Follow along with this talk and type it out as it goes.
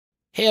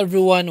Hey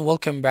everyone,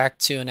 welcome back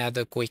to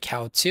another quick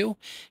how-to.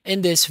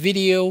 In this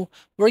video,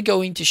 we're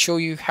going to show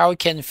you how you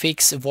can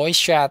fix voice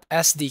chat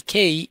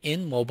SDK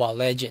in Mobile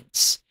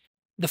Legends.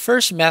 The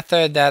first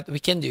method that we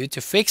can do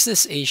to fix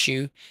this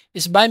issue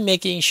is by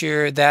making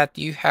sure that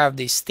you have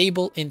the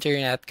stable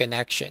internet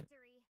connection.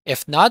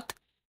 If not,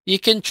 you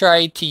can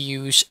try to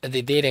use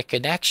the data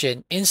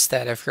connection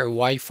instead of your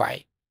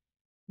Wi-Fi.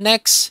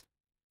 Next,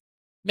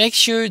 make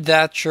sure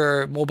that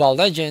your Mobile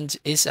Legends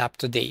is up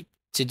to date.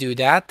 To do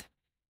that,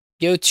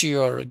 go to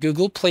your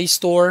Google Play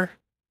Store,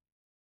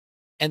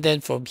 and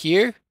then from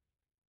here,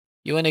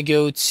 you want to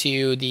go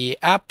to the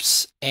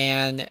apps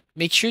and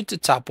make sure to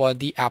tap on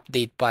the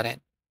update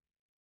button.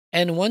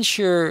 And once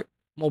your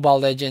Mobile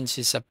Legends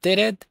is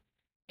updated,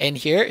 and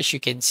here, as you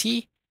can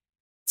see,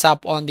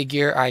 tap on the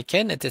gear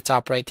icon at the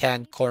top right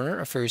hand corner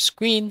of your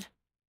screen,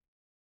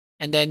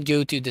 and then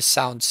go to the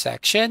sound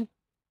section,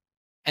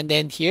 and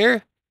then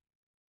here,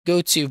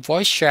 go to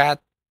voice chat,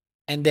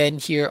 and then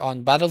here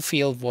on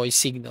Battlefield voice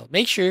signal.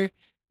 Make sure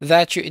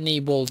that you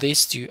enable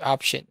these two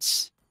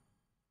options.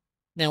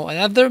 Now,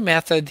 another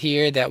method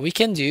here that we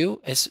can do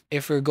is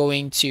if we're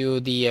going to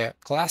the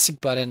classic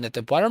button at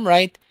the bottom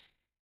right,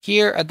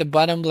 here at the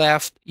bottom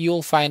left,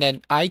 you'll find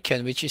an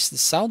icon, which is the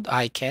sound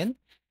icon.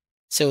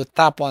 So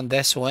tap on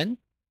this one,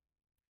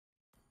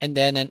 and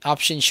then an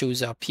option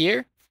shows up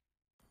here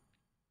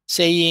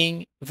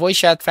saying voice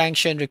chat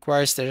function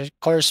requires the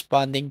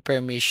corresponding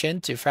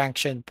permission to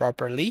function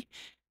properly.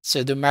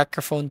 So the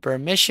microphone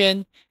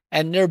permission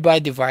and nearby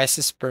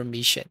devices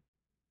permission.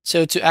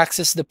 So to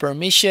access the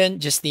permission,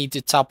 just need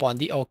to tap on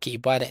the OK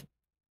button.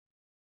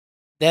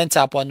 Then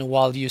tap on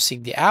while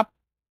using the app,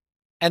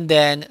 and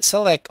then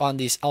select on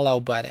this allow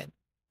button.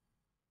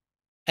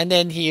 And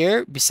then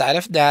here, beside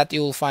of that,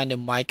 you will find a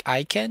mic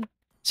icon.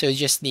 So you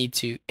just need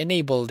to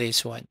enable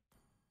this one.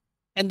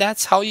 And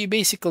that's how you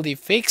basically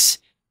fix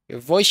your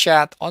voice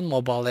chat on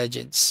Mobile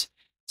Legends.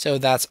 So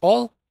that's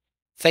all.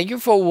 Thank you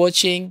for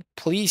watching.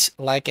 Please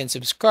like and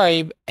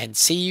subscribe, and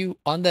see you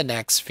on the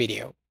next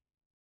video.